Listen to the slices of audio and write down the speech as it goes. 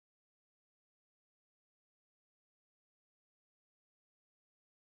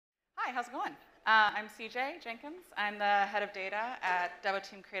Hi, how's it going? I'm CJ Jenkins. I'm the head of data at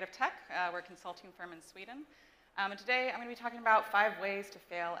Devoteam Creative Tech. We're a consulting firm in Sweden. And today I'm going to be talking about 5 ways to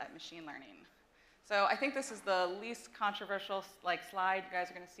fail at machine learning. So I think this is the least controversial slide you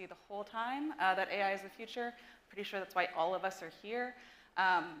guys are going to see the whole time, that AI is the future. Pretty sure that's why all of us are here.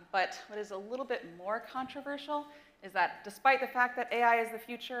 But what is a little bit more controversial is that despite the fact that AI is the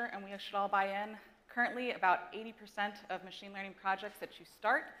future and we should all buy in, currently about 80% of machine learning projects that you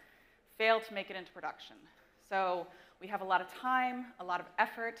start fail to make it into production. So we have a lot of time, a lot of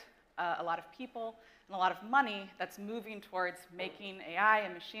effort, a lot of people, and a lot of money that's moving towards making AI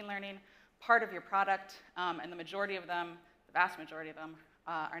and machine learning part of your product, and the majority of them, the vast majority of them,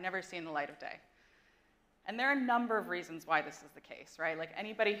 are never seeing the light of day. And there are a number of reasons why this is the case, right? Like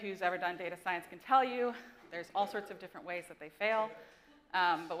anybody who's ever done data science can tell you, there's all sorts of different ways that they fail.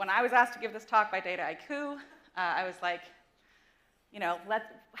 But when I was asked to give this talk by Dataiku, I was like, you know,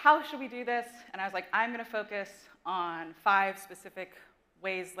 how should we do this? And I was like, I'm going to focus on 5 specific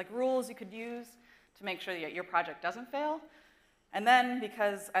ways, like rules you could use to make sure that your project doesn't fail. And then,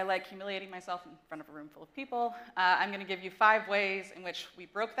 because I like humiliating myself in front of a room full of people, I'm going to give you 5 ways in which we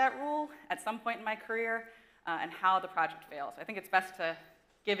broke that rule at some point in my career and how the project fails. I think it's best to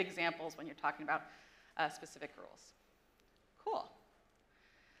give examples when you're talking about specific rules. Cool.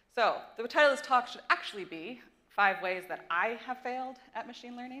 So the title of this talk should actually be 5 ways that I have failed at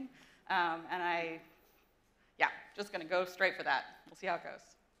machine learning. Just going to go straight for that. We'll see how it goes.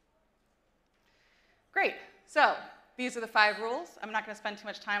 Great. So these are the 5 rules. I'm not going to spend too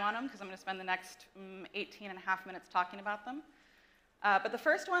much time on them because I'm going to spend the next 18 and a half minutes talking about them. But the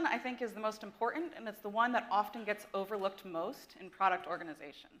first one I think is the most important, and it's the one that often gets overlooked most in product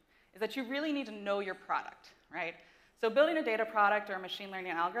organization, is that you really need to know your product, right? So building a data product or a machine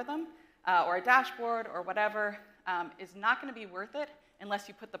learning algorithm or a dashboard or whatever is not going to be worth it unless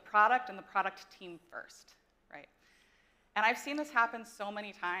you put the product and the product team first, right? And I've seen this happen so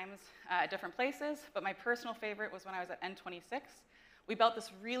many times at different places, but my personal favorite was when I was at N26. We built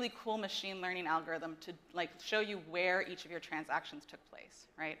this really cool machine learning algorithm to show you where each of your transactions took place,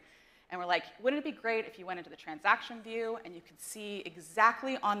 right? And we're like, wouldn't it be great if you went into the transaction view and you could see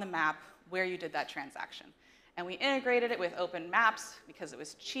exactly on the map where you did that transaction? And we integrated it with Open Maps because it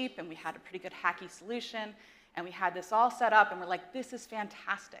was cheap and we had a pretty good hacky solution. And we had this all set up and we're like, this is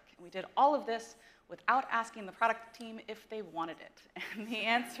fantastic. And we did all of this without asking the product team if they wanted it. And the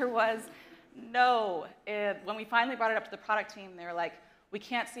answer was no. When we finally brought it up to the product team, they were like, we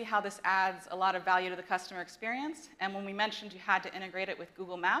can't see how this adds a lot of value to the customer experience. And when we mentioned you had to integrate it with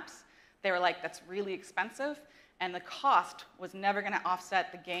Google Maps, they were like, that's really expensive. And the cost was never going to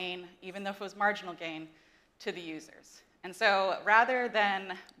offset the gain, even though if it was marginal gain, to the users. And so rather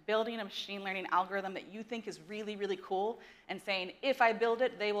than building a machine learning algorithm that you think is really, really cool and saying, if I build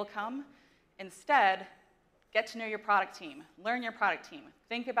it, they will come, instead, get to know your product team, learn your product team,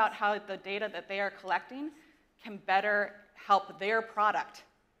 think about how the data that they are collecting can better help their product,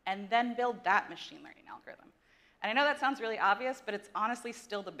 and then build that machine learning algorithm. And I know that sounds really obvious, but it's honestly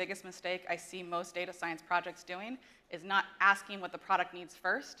still the biggest mistake I see most data science projects doing, is not asking what the product needs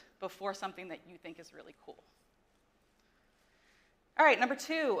first before something that you think is really cool. All right, number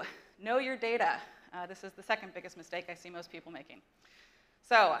 2, know your data. This is the second biggest mistake I see most people making.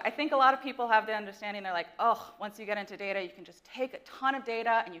 So I think a lot of people have the understanding, they're like, oh, once you get into data, you can just take a ton of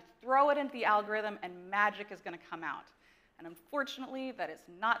data and you throw it into the algorithm and magic is going to come out. And unfortunately, that is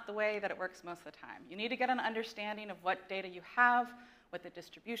not the way that it works most of the time. You need to get an understanding of what data you have, what the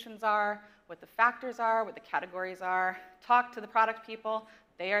distributions are, what the factors are, what the categories are. Talk to the product people.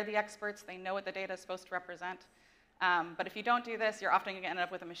 They are the experts. They know what the data is supposed to represent. But if you don't do this, you're often going to end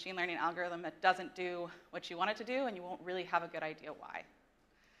up with a machine learning algorithm that doesn't do what you want it to do, and you won't really have a good idea why.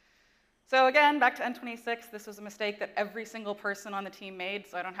 So again, back to N26, this was a mistake that every single person on the team made,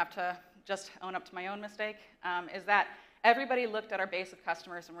 so I don't have to just own up to my own mistake, is that everybody looked at our base of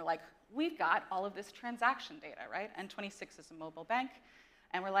customers and were like, we've got all of this transaction data, right? N26 is a mobile bank,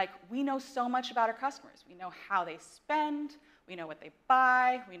 and we're like, we know so much about our customers. We know how they spend, we know what they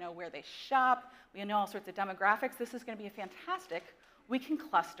buy, we know where they shop, we know all sorts of demographics. This is going to be fantastic. We can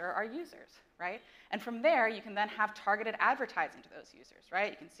cluster our users, right? And from there, you can then have targeted advertising to those users,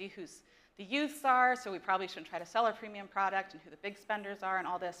 right? You can see who's the youths are, so we probably shouldn't try to sell our premium product, and who the big spenders are and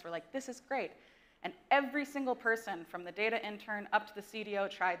all this. We're like, this is great. And every single person from the data intern up to the CDO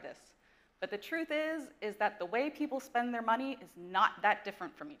tried this. But the truth is that the way people spend their money is not that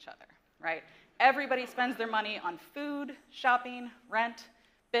different from each other, right? Everybody spends their money on food, shopping, rent,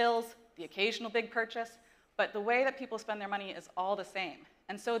 bills, the occasional big purchase, but the way that people spend their money is all the same.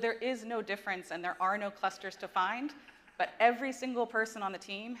 And so there is no difference and there are no clusters to find, but every single person on the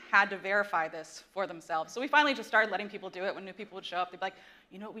team had to verify this for themselves. So we finally just started letting people do it. When new people would show up, they'd be like,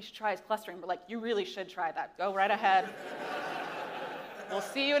 you know what we should try is clustering. But like, you really should try that. Go right ahead. We'll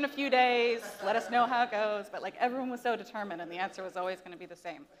see you in a few days. Let us know how it goes. But like, everyone was so determined, and the answer was always going to be the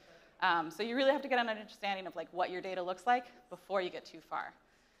same. So you really have to get an understanding of like what your data looks like before you get too far.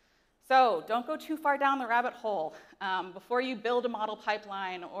 So don't go too far down the rabbit hole. Before you build a model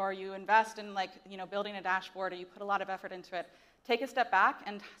pipeline or you invest in like, building a dashboard or you put a lot of effort into it, take a step back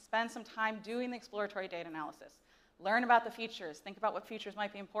and spend some time doing the exploratory data analysis. Learn about the features. Think about what features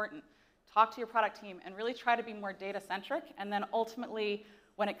might be important. Talk to your product team and really try to be more data-centric. And then ultimately,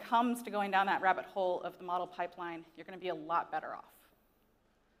 when it comes to going down that rabbit hole of the model pipeline, you're going to be a lot better off.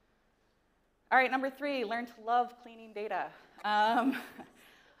 All right, number 3, learn to love cleaning data.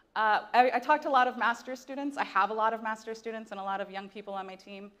 I talked to a lot of master's students. I have a lot of master's students and a lot of young people on my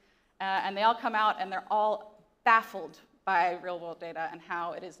team. And they all come out and they're all baffled by real-world data and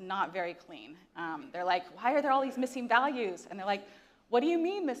how it is not very clean. They're like, why are there all these missing values? And they're like, what do you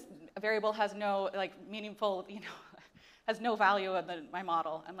mean this variable has no meaningful, has no value in my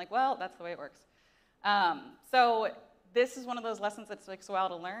model? I'm like, well, that's the way it works. So this is one of those lessons that takes a while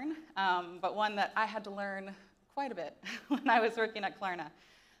to learn, but one that I had to learn quite a bit when I was working at Klarna.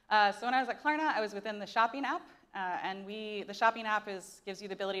 So when I was at Klarna, I was within the shopping app, and the shopping app gives you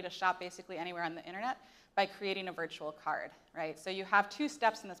the ability to shop basically anywhere on the internet by creating a virtual card, right? So you have 2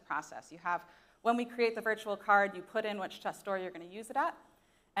 steps in this process. You have, when we create the virtual card, you put in which store you're going to use it at,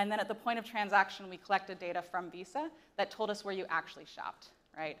 and then at the point of transaction, we collected data from Visa that told us where you actually shopped,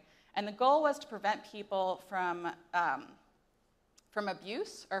 right? And the goal was to prevent people from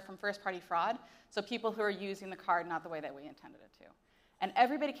abuse or from first-party fraud, so people who are using the card not the way that we intended it to. And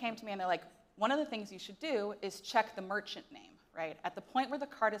everybody came to me and they're like, one of the things you should do is check the merchant name, right? At the point where the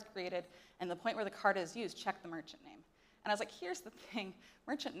card is created and the point where the card is used, check the merchant name. And I was like, here's the thing.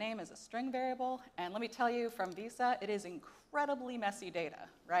 Merchant name is a string variable, and let me tell you from Visa, it is incredibly messy data,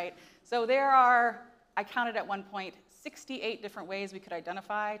 right? So there are, I counted at one point, 68 different ways we could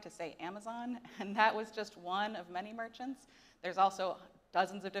identify to say Amazon, and that was just one of many merchants. There's also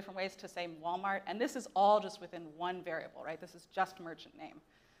dozens of different ways to say Walmart, and this is all just within one variable, right? This is just merchant name.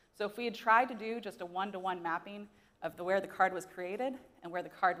 So if we had tried to do just a one-to-one mapping of where the card was created and where the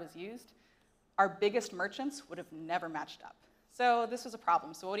card was used, our biggest merchants would have never matched up. So this was a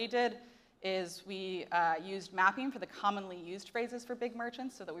problem. So what he did is we used mapping for the commonly used phrases for big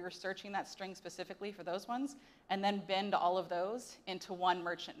merchants so that we were searching that string specifically for those ones, and then binned all of those into one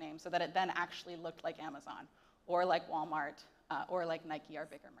merchant name so that it then actually looked like Amazon or like Walmart or like Nike, our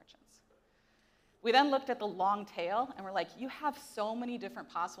bigger merchants. We then looked at the long tail, and we're like, you have so many different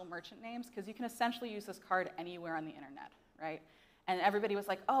possible merchant names because you can essentially use this card anywhere on the internet, right? And everybody was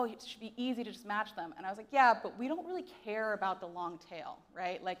like, oh, it should be easy to just match them. And I was like, yeah, but we don't really care about the long tail,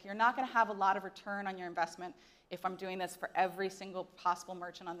 right? Like, you're not going to have a lot of return on your investment if I'm doing this for every single possible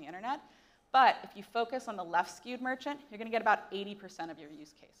merchant on the internet. But if you focus on the left-skewed merchant, you're going to get about 80% of your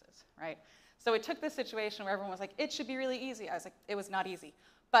use cases, right? So it took this situation where everyone was like, it should be really easy. I was like, it was not easy.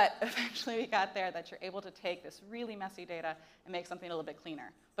 But eventually we got there that you're able to take this really messy data and make something a little bit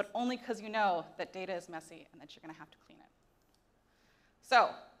cleaner, but only because you know that data is messy and that you're going to have to clean it. So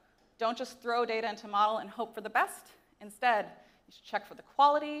don't just throw data into a model and hope for the best. Instead, you should check for the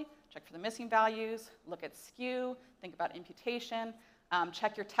quality, check for the missing values, look at skew, think about imputation,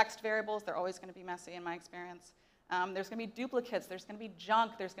 check your text variables. They're always going to be messy in my experience. There's going to be duplicates. There's going to be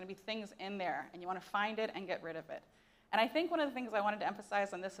junk. There's going to be things in there, and you want to find it and get rid of it. And I think one of the things I wanted to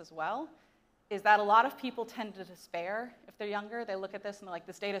emphasize on this as well is that a lot of people tend to despair if they're younger. They look at this and they're like,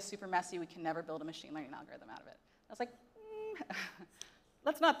 this data is super messy. We can never build a machine learning algorithm out of it. I was like,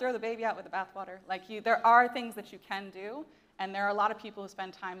 let's not throw the baby out with the bathwater. Like, there are things that you can do, and there are a lot of people who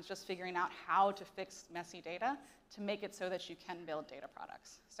spend time just figuring out how to fix messy data to make it so that you can build data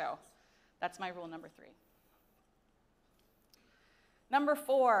products. So that's my rule number 3. Number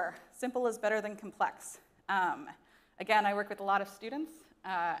 4, simple is better than complex. Again, I work with a lot of students,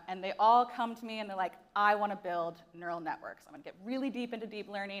 and they all come to me and they're like, I want to build neural networks. I'm going to get really deep into deep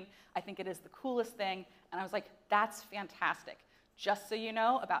learning. I think it is the coolest thing. And I was like, that's fantastic. Just so you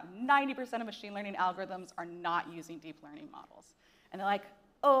know, about 90% of machine learning algorithms are not using deep learning models. And they're like,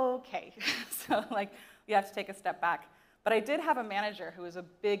 okay. So like, we have to take a step back. But I did have a manager who was a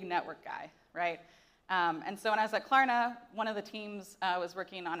big network guy, right? And so when I was at Klarna, one of the teams was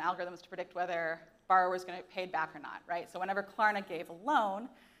working on algorithms to predict whether borrowers going to get paid back or not, right? So whenever Klarna gave a loan,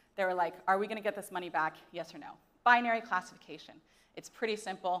 they were like, are we going to get this money back, yes or no? Binary classification. It's pretty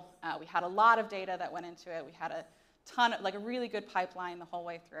simple. We had a lot of data that went into it. We had a ton of, like a really good pipeline the whole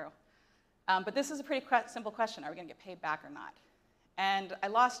way through. But this is a pretty simple question. Are we going to get paid back or not? And I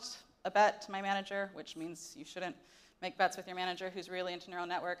lost a bet to my manager, which means you shouldn't make bets with your manager who's really into neural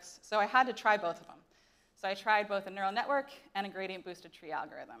networks. So I had to try both of them. So I tried both a neural network and a gradient-boosted tree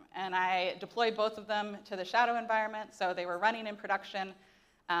algorithm. And I deployed both of them to the Shadow environment. So they were running in production,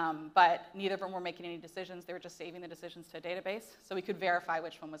 but neither of them were making any decisions. They were just saving the decisions to a database, so we could verify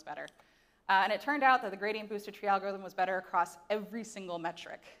which one was better. And it turned out that the gradient-boosted tree algorithm was better across every single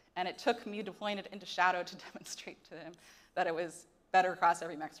metric. And it took me deploying it into Shadow to demonstrate to him that it was better across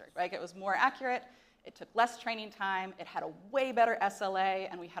every metric. Right? It was more accurate. It took less training time. It had a way better SLA,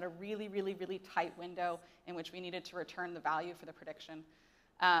 and we had a really, really, really tight window in which we needed to return the value for the prediction.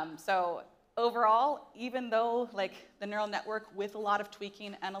 So overall, even though the neural network with a lot of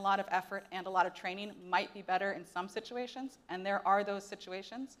tweaking and a lot of effort and a lot of training might be better in some situations, and there are those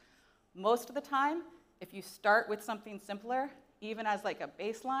situations, most of the time, if you start with something simpler, even as a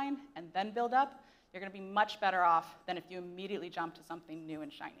baseline, and then build up, you're going to be much better off than if you immediately jump to something new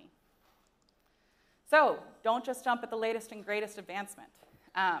and shiny. So don't just jump at the latest and greatest advancement.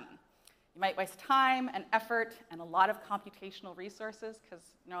 You might waste time and effort and a lot of computational resources, because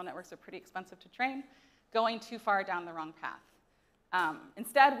neural networks are pretty expensive to train, going too far down the wrong path.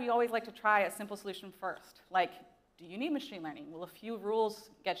 Instead, we always like to try a simple solution first. Do you need machine learning? Will a few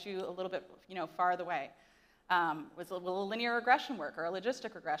rules get you a little bit farther away? Will a linear regression work, or a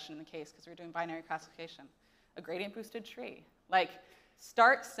logistic regression in the case, because we're doing binary classification? A gradient-boosted tree?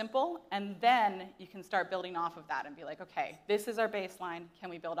 Start simple, and then you can start building off of that and be like, OK, this is our baseline. Can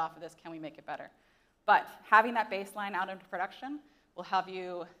we build off of this? Can we make it better? But having that baseline out into production will help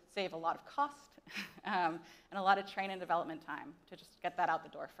you save a lot of cost and a lot of training and development time to just get that out the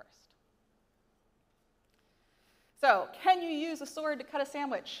door first. So can you use a sword to cut a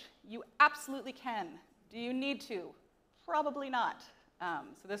sandwich? You absolutely can. Do you need to? Probably not.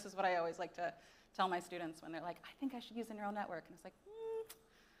 So this is what I always like to tell my students when they're like, I think I should use a neural network. And it's like,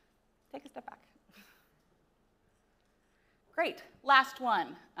 take a step back. Great. Last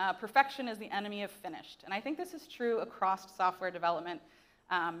one. Perfection is the enemy of finished. And I think this is true across software development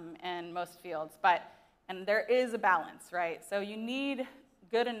in most fields. And there is a balance, right? So you need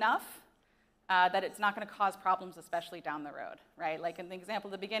good enough that it's not going to cause problems, especially down the road, right? In the example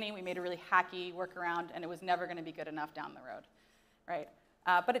at the beginning, we made a really hacky workaround, and it was never going to be good enough down the road, right?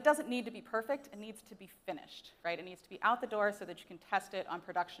 But it doesn't need to be perfect. It needs to be finished, right? It needs to be out the door so that you can test it on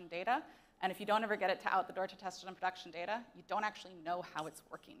production data. And if you don't ever get it to out the door to test it on production data, you don't actually know how it's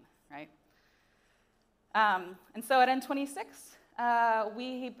working, right? And so at N26,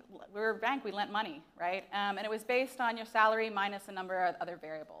 we were a bank. We lent money, right? And it was based on your salary minus a number of other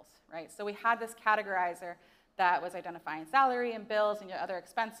variables, right? So we had this categorizer that was identifying salary and bills and your other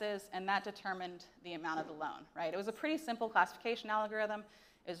expenses, and that determined the amount of the loan, right? It was a pretty simple classification algorithm.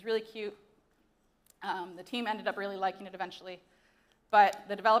 It was really cute. The team ended up really liking it eventually, but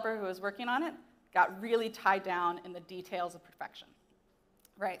the developer who was working on it got really tied down in the details of perfection,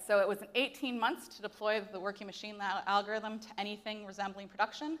 right? So it was 18 months to deploy the working machine algorithm to anything resembling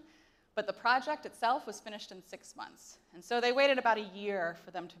production, but the project itself was finished in 6 months. And so they waited about a year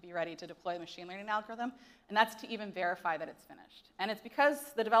for them to be ready to deploy the machine learning algorithm, and that's to even verify that it's finished. And it's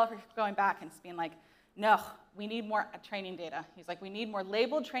because the developer kept going back and being like, no, we need more training data. He's like, we need more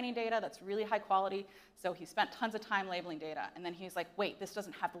labeled training data that's really high quality. So he spent tons of time labeling data. And then he's like, wait, this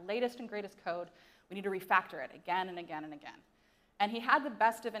doesn't have the latest and greatest code. We need to refactor it again and again and again. And he had the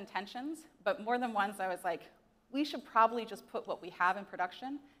best of intentions, but more than once I was like, we should probably just put what we have in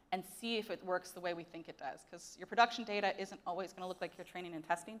production and see if it works the way we think it does. Because your production data isn't always going to look like your training and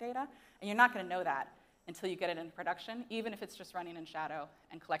testing data, and you're not going to know that until you get it into production, even if it's just running in Shadow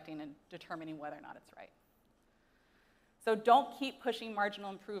and collecting and determining whether or not it's right. So don't keep pushing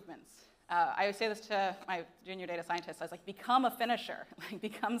marginal improvements. I always say this to my junior data scientists. I was like, become a finisher.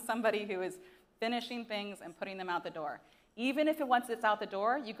 Become somebody who is finishing things and putting them out the door. Even if once it's out the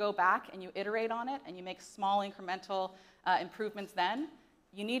door, you go back and you iterate on it and you make small incremental improvements then,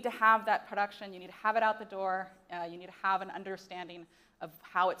 you need to have that production. You need to have it out the door. You need to have an understanding of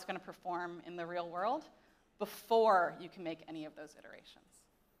how it's going to perform in the real world before you can make any of those iterations.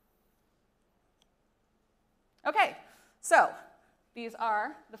 OK, so these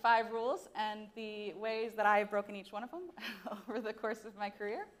are the 5 rules and the ways that I've broken each one of them over the course of my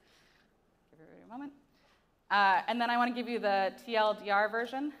career. Give everybody a moment. And then I want to give you the TLDR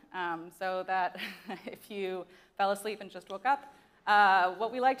version so that if you fell asleep and just woke up,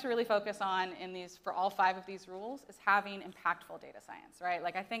 what we like to really focus on in these, for all 5 of these rules, is having impactful data science, right?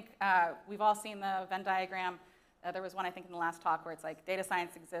 I think we've all seen the Venn diagram. There was one, I think, in the last talk where it's like data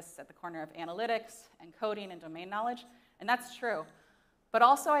science exists at the corner of analytics and coding and domain knowledge, and that's true. But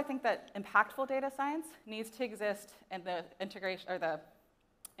also, I think that impactful data science needs to exist in the integration or the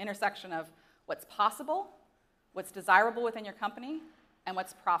intersection of what's possible, what's desirable within your company, and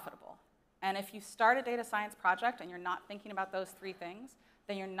what's profitable. And if you start a data science project and you're not thinking about those three things,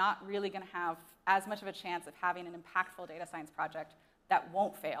 then you're not really going to have as much of a chance of having an impactful data science project that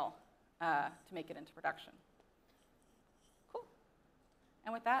won't fail to make it into production. Cool.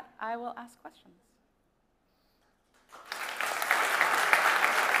 And with that, I will ask questions.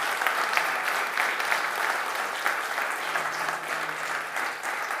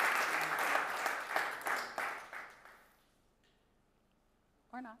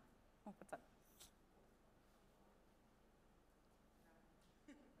 Or not. Oh, what's up?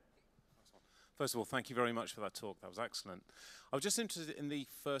 First of all, thank you very much for that talk. That was excellent. I was just interested in the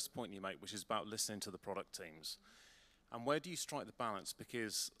first point you make, which is about listening to the product teams. And where do you strike the balance?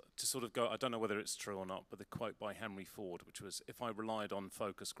 Because to sort of go, I don't know whether it's true or not, but the quote by Henry Ford, which was, if I relied on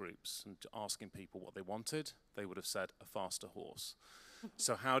focus groups and asking people what they wanted, they would have said a faster horse.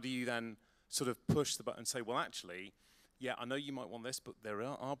 So how do you then sort of push the button and say, well, actually, yeah, I know you might want this, but there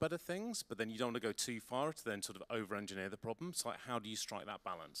are better things, but then you don't want to go too far to then sort of over-engineer the problem. So like, how do you strike that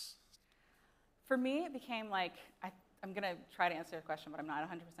balance? For me, it became like, I'm going to try to answer your question, but I'm not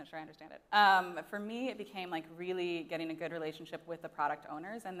 100% sure I understand it. For me, it became like really getting a good relationship with the product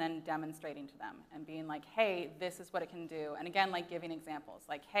owners and then demonstrating to them and being like, hey, this is what it can do. And again, like giving examples,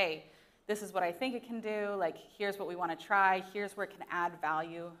 like, hey, this is what I think it can do. Like, here's what we want to try. Here's where it can add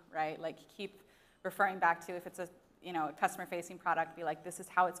value, right? Like, keep referring back to if it's a customer-facing product, be like, this is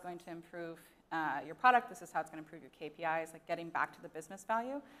how it's going to improve your product. This is how it's going to improve your KPIs, like getting back to the business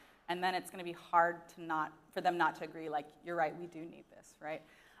value. And then it's going to be hard for them not to agree, like, you're right, we do need this, right?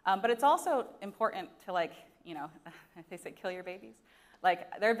 But it's also important to, like, they say kill your babies.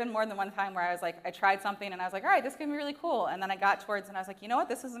 Like, there have been more than one time where I was like, I tried something and I was like, all right, this can be really cool. And then I got towards and I was like, you know what,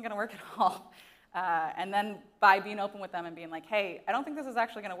 this isn't going to work at all. And then by being open with them and being like, hey, I don't think this is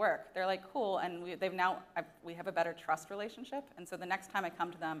actually going to work. They're like, cool, and we have a better trust relationship. And so the next time I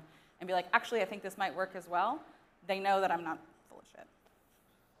come to them and be like, actually, I think this might work as well, they know that I'm not full of shit.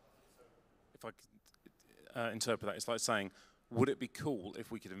 If I could interpret that, it's like saying, would it be cool if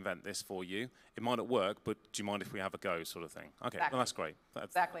we could invent this for you? It might not work, but do you mind if we have a go, sort of thing? Okay, Exactly. Well, that's great.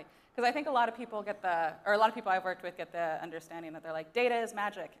 Exactly. Because I think a lot of people a lot of people I've worked with get the understanding that they're like, data is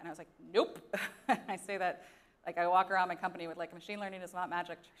magic. And I was like, nope. I say that, like, I walk around my company with, like, machine learning is not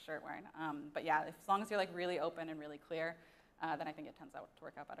magic shirt wearing. But yeah, as long as you're, like, really open and really clear, then I think it tends to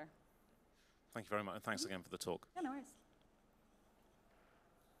work out better. Thank you very much, and thanks again for the talk. Yeah, no worries.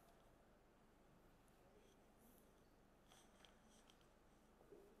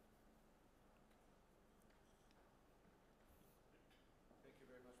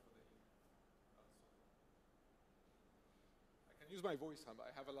 Use my voice, but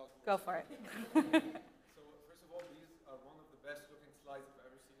I have a lot. Go for it. So first of all, these are one of the best looking slides I've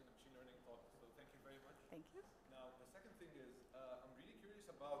ever seen in a machine learning talk. So thank you very much. Thank you. Now the second thing is I'm really curious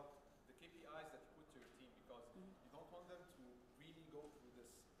about the KPIs that you put to your team because you don't want them to really go through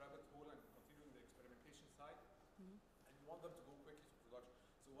this rabbit hole and continue in the experimentation side, and you want them to go quickly to production.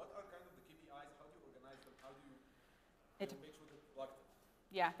 So what are kind of the KPIs? How do you organize them? How do you make sure they're productive?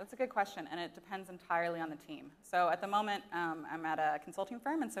 Yeah, that's a good question, and it depends entirely on the team. So at the moment, I'm at a consulting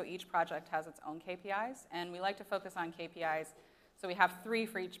firm, and so each project has its own KPIs, and we like to focus on KPIs. So we have 3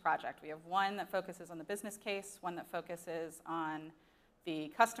 for each project. We have one that focuses on the business case, one that focuses on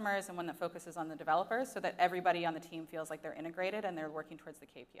the customers, and one that focuses on the developers, so that everybody on the team feels like they're integrated and they're working towards the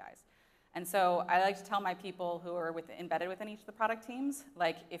KPIs. And so I like to tell my people who are embedded within each of the product teams,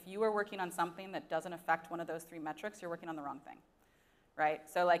 like, if you are working on something that doesn't affect one of those 3 metrics, you're working on the wrong thing. Right?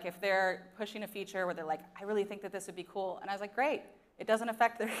 So, like, if they're pushing a feature where they're like, I really think that this would be cool, and I was like, great, it doesn't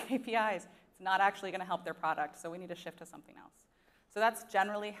affect their KPIs. It's not actually going to help their product, so we need to shift to something else. So that's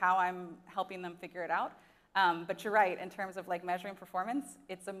generally how I'm helping them figure it out. But you're right, in terms of, like, measuring performance,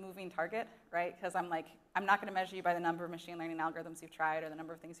 it's a moving target, right? Because I'm like, I'm not going to measure you by the number of machine learning algorithms you've tried or the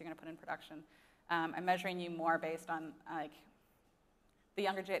number of things you're going to put in production. I'm measuring you more based on, like, the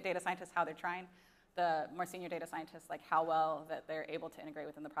younger data scientists, how they're trying, the more senior data scientists, like, how well that they're able to integrate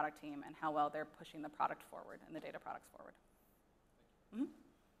within the product team and how well they're pushing the product forward and the data products forward. Mm-hmm.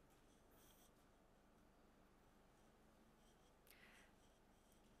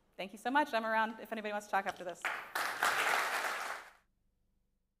 Thank you so much. I'm around if anybody wants to talk after this.